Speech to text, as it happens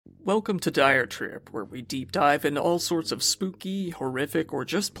Welcome to Dire Trip, where we deep dive into all sorts of spooky, horrific, or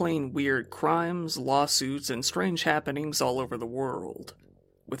just plain weird crimes, lawsuits, and strange happenings all over the world.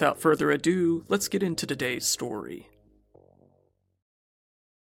 Without further ado, let's get into today's story.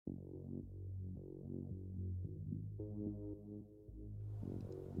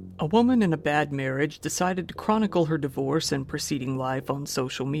 A woman in a bad marriage decided to chronicle her divorce and preceding life on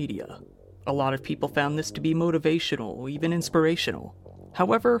social media. A lot of people found this to be motivational, even inspirational.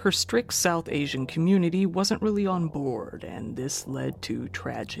 However, her strict South Asian community wasn't really on board, and this led to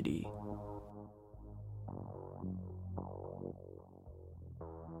tragedy.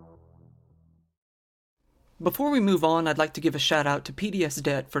 Before we move on, I'd like to give a shout out to PDS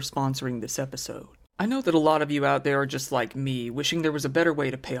Debt for sponsoring this episode. I know that a lot of you out there are just like me, wishing there was a better way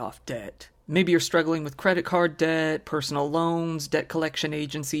to pay off debt. Maybe you're struggling with credit card debt, personal loans, debt collection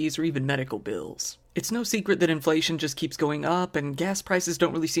agencies, or even medical bills. It's no secret that inflation just keeps going up, and gas prices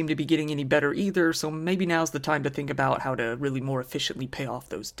don't really seem to be getting any better either, so maybe now's the time to think about how to really more efficiently pay off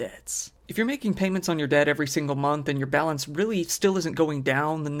those debts. If you're making payments on your debt every single month and your balance really still isn't going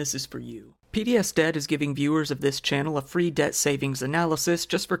down, then this is for you. PDS Debt is giving viewers of this channel a free debt savings analysis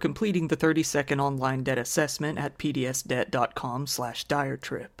just for completing the 30-second online debt assessment at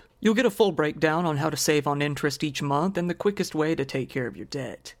pdsdebt.com/diretrip. You'll get a full breakdown on how to save on interest each month and the quickest way to take care of your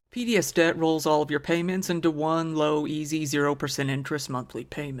debt. PDS Debt rolls all of your payments into one low, easy 0% interest monthly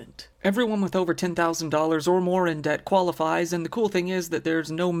payment. Everyone with over $10,000 or more in debt qualifies, and the cool thing is that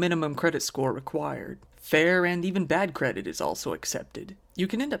there's no minimum credit score required. Fair and even bad credit is also accepted. You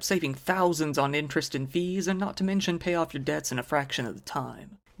can end up saving thousands on interest and fees, and not to mention pay off your debts in a fraction of the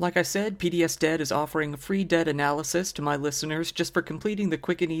time. Like I said, PDS Debt is offering a free debt analysis to my listeners just for completing the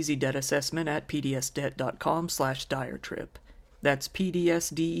quick and easy debt assessment at pdsdebt.com/diretrip. That's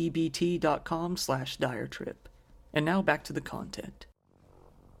pdsdebt.com/diretrip. And now back to the content.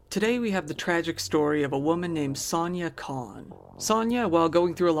 Today we have the tragic story of a woman named Sania Khan. Sania, while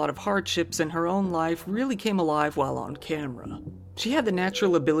going through a lot of hardships in her own life, really came alive while on camera. She had the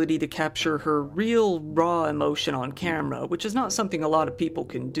natural ability to capture her real, raw emotion on camera, which is not something a lot of people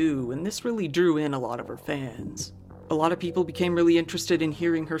can do, and this really drew in a lot of her fans. A lot of people became really interested in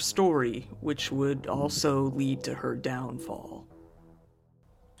hearing her story, which would also lead to her downfall.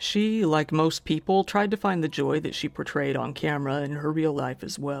 She, like most people, tried to find the joy that she portrayed on camera in her real life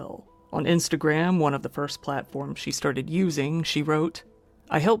as well. On Instagram, one of the first platforms she started using, she wrote,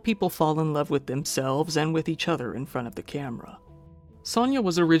 "I help people fall in love with themselves and with each other in front of the camera." Sania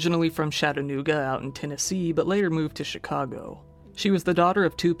was originally from Chattanooga out in Tennessee, but later moved to Chicago. She was the daughter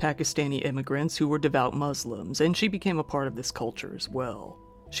of two Pakistani immigrants who were devout Muslims, and she became a part of this culture as well.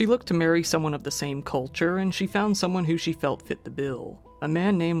 She looked to marry someone of the same culture, and she found someone who she felt fit the bill, a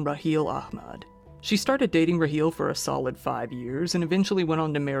man named Raheel Ahmad. She started dating Raheel for a solid 5 years, and eventually went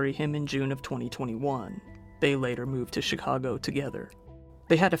on to marry him in June of 2021. They later moved to Chicago together.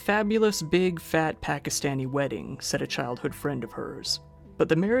 They had a fabulous, big, fat Pakistani wedding, said a childhood friend of hers. But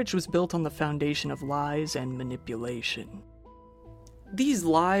the marriage was built on the foundation of lies and manipulation. These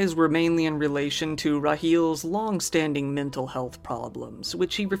lies were mainly in relation to Raheel's long-standing mental health problems,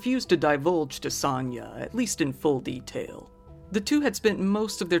 which he refused to divulge to Sania, at least in full detail. The two had spent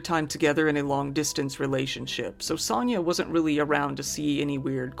most of their time together in a long-distance relationship, so Sania wasn't really around to see any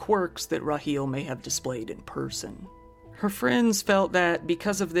weird quirks that Raheel may have displayed in person. Her friends felt that,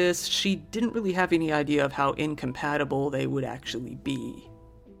 because of this, she didn't really have any idea of how incompatible they would actually be.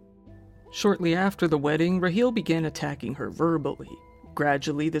 Shortly after the wedding, Raheel began attacking her verbally.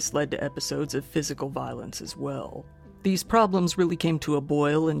 Gradually, this led to episodes of physical violence as well. These problems really came to a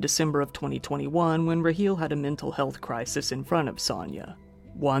boil in December of 2021 when Raheel had a mental health crisis in front of Sania,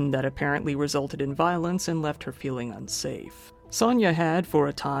 one that apparently resulted in violence and left her feeling unsafe. Sania had, for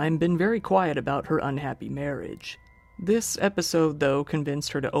a time, been very quiet about her unhappy marriage. This episode, though,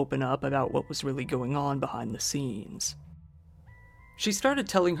 convinced her to open up about what was really going on behind the scenes. She started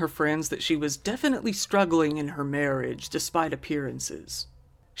telling her friends that she was definitely struggling in her marriage, despite appearances.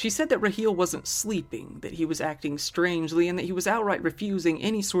 She said that Raheel wasn't sleeping, that he was acting strangely, and that he was outright refusing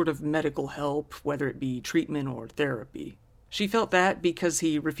any sort of medical help, whether it be treatment or therapy. She felt that, because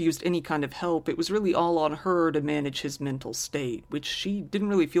he refused any kind of help, it was really all on her to manage his mental state, which she didn't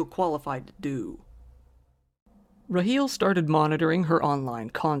really feel qualified to do. Raheel started monitoring her online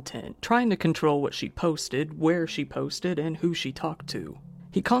content, trying to control what she posted, where she posted, and who she talked to.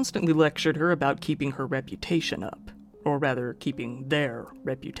 He constantly lectured her about keeping her reputation up, or rather, keeping their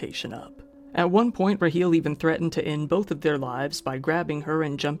reputation up. At one point, Raheel even threatened to end both of their lives by grabbing her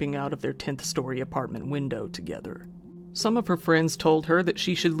and jumping out of their 10th-story apartment window together. Some of her friends told her that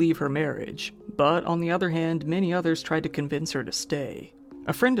she should leave her marriage, but on the other hand, many others tried to convince her to stay.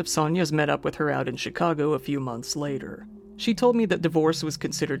 A friend of Sania's met up with her out in Chicago a few months later. She told me that divorce was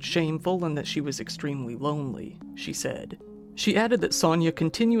considered shameful and that she was extremely lonely, she said. She added that Sania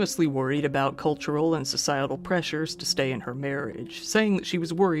continuously worried about cultural and societal pressures to stay in her marriage, saying that she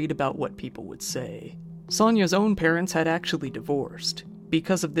was worried about what people would say. Sania's own parents had actually divorced.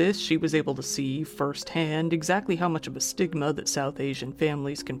 Because of this, she was able to see firsthand exactly how much of a stigma that South Asian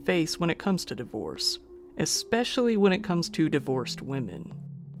families can face when it comes to divorce, especially when it comes to divorced women.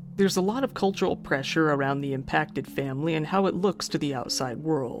 There's a lot of cultural pressure around the impacted family and how it looks to the outside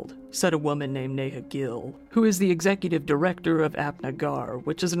world, said a woman named Neha Gill, who is the executive director of Apnagar,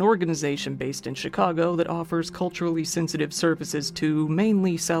 which is an organization based in Chicago that offers culturally sensitive services to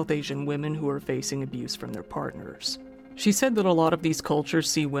mainly South Asian women who are facing abuse from their partners. She said that a lot of these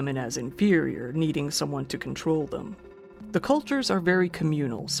cultures see women as inferior, needing someone to control them. The cultures are very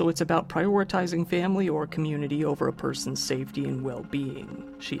communal, so it's about prioritizing family or community over a person's safety and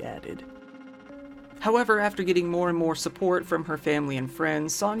well-being, she added. However, after getting more and more support from her family and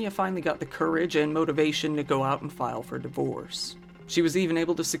friends, Sania finally got the courage and motivation to go out and file for divorce. She was even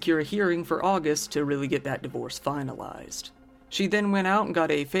able to secure a hearing for August to really get that divorce finalized. She then went out and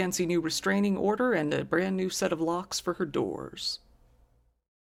got a fancy new restraining order and a brand new set of locks for her doors.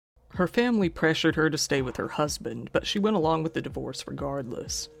 Her family pressured her to stay with her husband, but she went along with the divorce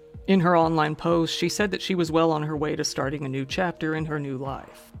regardless. In her online post, she said that she was well on her way to starting a new chapter in her new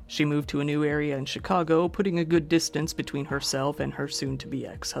life. She moved to a new area in Chicago, putting a good distance between herself and her soon-to-be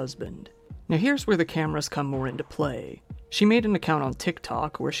ex-husband. Now here's where the cameras come more into play. She made an account on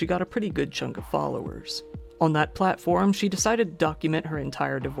TikTok where she got a pretty good chunk of followers. On that platform, she decided to document her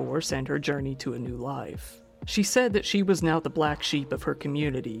entire divorce and her journey to a new life. She said that she was now the black sheep of her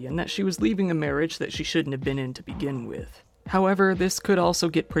community and that she was leaving a marriage that she shouldn't have been in to begin with. However, this could also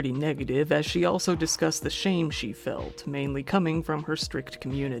get pretty negative, as she also discussed the shame she felt, mainly coming from her strict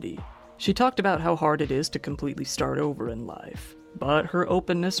community. She talked about how hard it is to completely start over in life, but her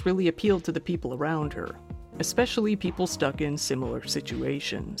openness really appealed to the people around her, especially people stuck in similar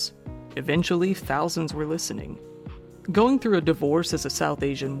situations. Eventually, thousands were listening. Going through a divorce as a South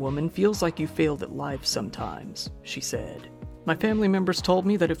Asian woman feels like you failed at life sometimes, she said. My family members told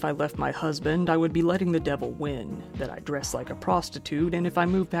me that if I left my husband, I would be letting the devil win, that I dress like a prostitute, and if I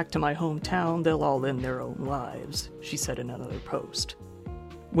move back to my hometown, they'll all end their own lives, she said in another post.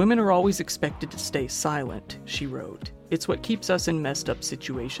 Women are always expected to stay silent, she wrote. It's what keeps us in messed up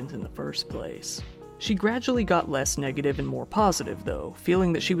situations in the first place. She gradually got less negative and more positive, though,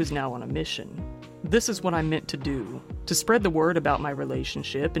 feeling that she was now on a mission. This is what I'm meant to do, to spread the word about my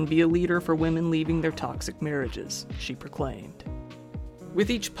relationship and be a leader for women leaving their toxic marriages, she proclaimed.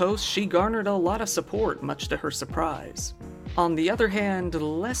 With each post, she garnered a lot of support, much to her surprise. On the other hand,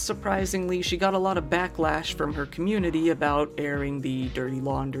 less surprisingly, she got a lot of backlash from her community about airing the dirty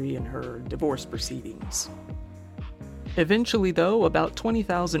laundry in her divorce proceedings. Eventually, though, about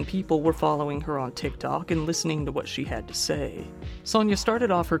 20,000 people were following her on TikTok and listening to what she had to say. Sania started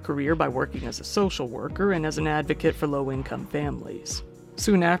off her career by working as a social worker and as an advocate for low-income families.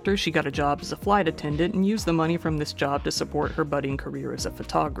 Soon after, she got a job as a flight attendant and used the money from this job to support her budding career as a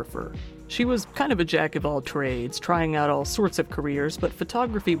photographer. She was kind of a jack of all trades, trying out all sorts of careers, but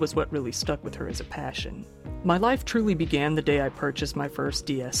photography was what really stuck with her as a passion. My life truly began the day I purchased my first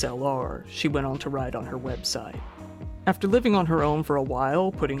DSLR, she went on to write on her website. After living on her own for a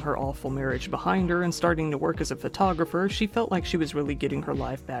while, putting her awful marriage behind her and starting to work as a photographer, she felt like she was really getting her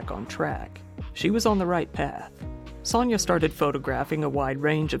life back on track. She was on the right path. Sania started photographing a wide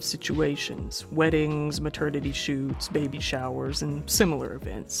range of situations: weddings, maternity shoots, baby showers, and similar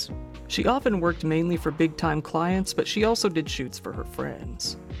events. She often worked mainly for big-time clients, but she also did shoots for her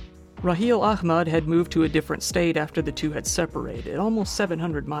friends. Raheel Ahmad had moved to a different state after the two had separated, almost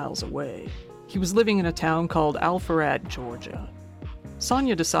 700 miles away. He was living in a town called Alpharad, Georgia.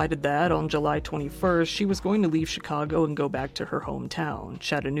 Sania decided that, on July 21st, she was going to leave Chicago and go back to her hometown,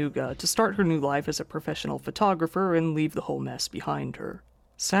 Chattanooga, to start her new life as a professional photographer and leave the whole mess behind her.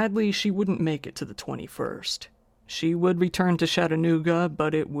 Sadly, she wouldn't make it to the 21st. She would return to Chattanooga,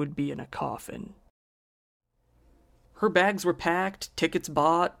 but it would be in a coffin. Her bags were packed, tickets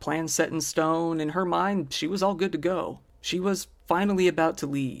bought, plans set in stone. In her mind, she was all good to go. She was finally about to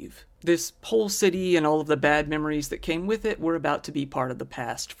leave. This whole city and all of the bad memories that came with it were about to be part of the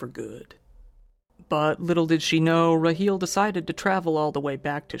past for good. But little did she know, Raheel decided to travel all the way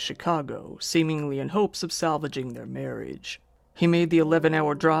back to Chicago, seemingly in hopes of salvaging their marriage. He made the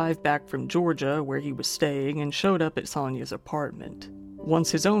 11-hour drive back from Georgia, where he was staying, and showed up at Sania's apartment. Once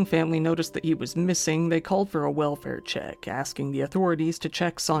his own family noticed that he was missing, they called for a welfare check, asking the authorities to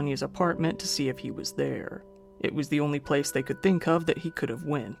check Sania's apartment to see if he was there. It was the only place they could think of that he could have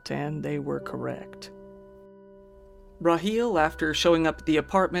went, and they were correct. Raheel, after showing up at the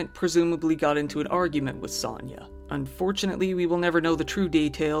apartment, presumably got into an argument with Sania. Unfortunately, we will never know the true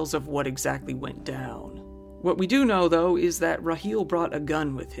details of what exactly went down. What we do know, though, is that Raheel brought a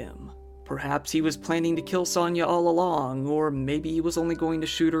gun with him. Perhaps he was planning to kill Sania all along, or maybe he was only going to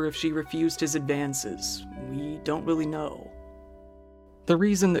shoot her if she refused his advances. We don't really know. The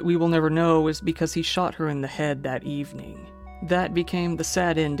reason that we will never know is because he shot her in the head that evening. That became the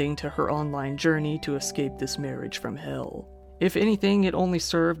sad ending to her online journey to escape this marriage from hell. If anything, it only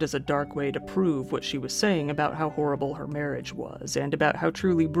served as a dark way to prove what she was saying about how horrible her marriage was, and about how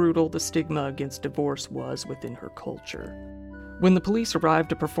truly brutal the stigma against divorce was within her culture. When the police arrived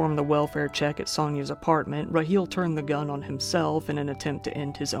to perform the welfare check at Sania's apartment, Raheel turned the gun on himself in an attempt to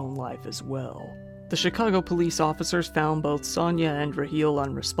end his own life as well. The Chicago police officers found both Sania and Raheel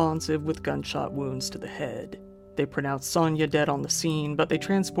unresponsive with gunshot wounds to the head. They pronounced Sania dead on the scene, but they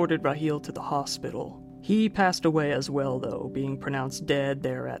transported Raheel to the hospital. He passed away as well, though, being pronounced dead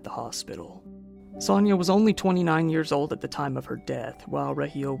there at the hospital. Sania was only 29 years old at the time of her death, while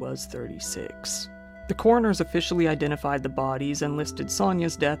Raheel was 36. The coroners officially identified the bodies and listed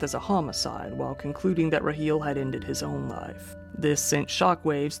Sania's death as a homicide, while concluding that Raheel had ended his own life. This sent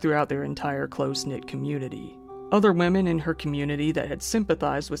shockwaves throughout their entire close-knit community. Other women in her community that had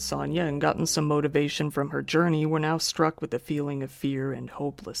sympathized with Sania and gotten some motivation from her journey were now struck with a feeling of fear and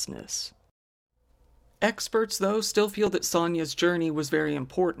hopelessness. Experts, though, still feel that Sania's journey was very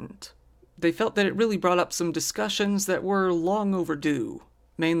important. They felt that it really brought up some discussions that were long overdue,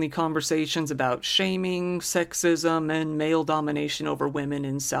 mainly conversations about shaming, sexism, and male domination over women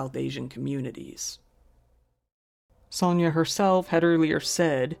in South Asian communities. Sania herself had earlier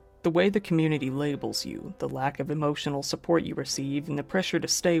said, "The way the community labels you, the lack of emotional support you receive, and the pressure to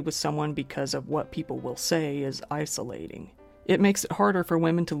stay with someone because of what people will say is isolating. It makes it harder for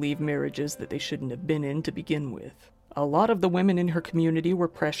women to leave marriages that they shouldn't have been in to begin with. A lot of the women in her community were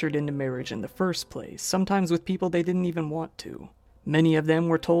pressured into marriage in the first place, sometimes with people they didn't even want to. Many of them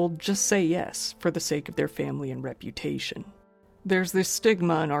were told, just say yes, for the sake of their family and reputation. There's this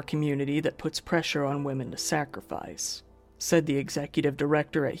stigma in our community that puts pressure on women to sacrifice," said the executive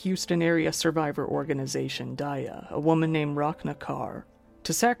director at Houston area survivor organization Daya, a woman named Rakhna Kaur,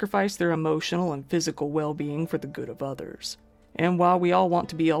 "to sacrifice their emotional and physical well-being for the good of others. And while we all want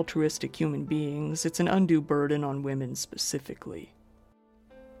to be altruistic human beings, it's an undue burden on women specifically."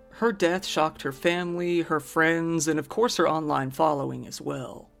 Her death shocked her family, her friends, and of course her online following as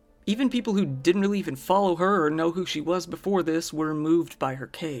well. Even people who didn't really even follow her or know who she was before this were moved by her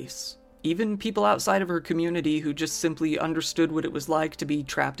case. Even people outside of her community who just simply understood what it was like to be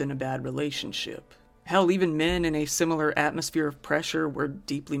trapped in a bad relationship. Hell, even men in a similar atmosphere of pressure were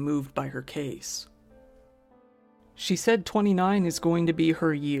deeply moved by her case. She said 29 is going to be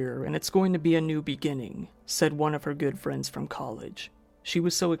her year, and it's going to be a new beginning, said one of her good friends from college. She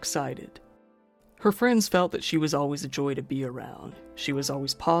was so excited. Her friends felt that she was always a joy to be around. She was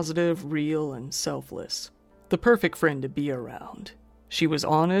always positive, real, and selfless. The perfect friend to be around. She was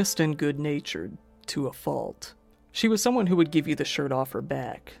honest and good-natured, to a fault. She was someone who would give you the shirt off her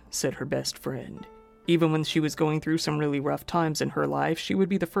back, said her best friend. Even when she was going through some really rough times in her life, she would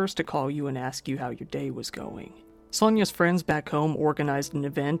be the first to call you and ask you how your day was going. Sania's friends back home organized an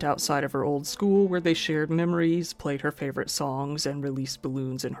event outside of her old school where they shared memories, played her favorite songs, and released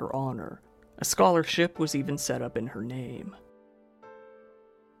balloons in her honor. A scholarship was even set up in her name.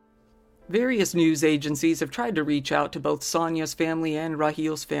 Various news agencies have tried to reach out to both Sania's family and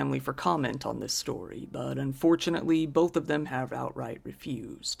Raheel's family for comment on this story, but unfortunately both of them have outright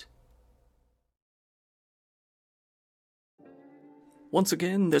refused. Once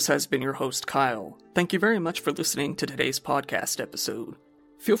again, this has been your host, Kyle. Thank you very much for listening to today's podcast episode.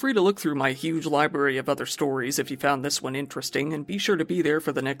 Feel free to look through my huge library of other stories if you found this one interesting, and be sure to be there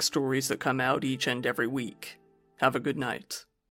for the next stories that come out each and every week. Have a good night.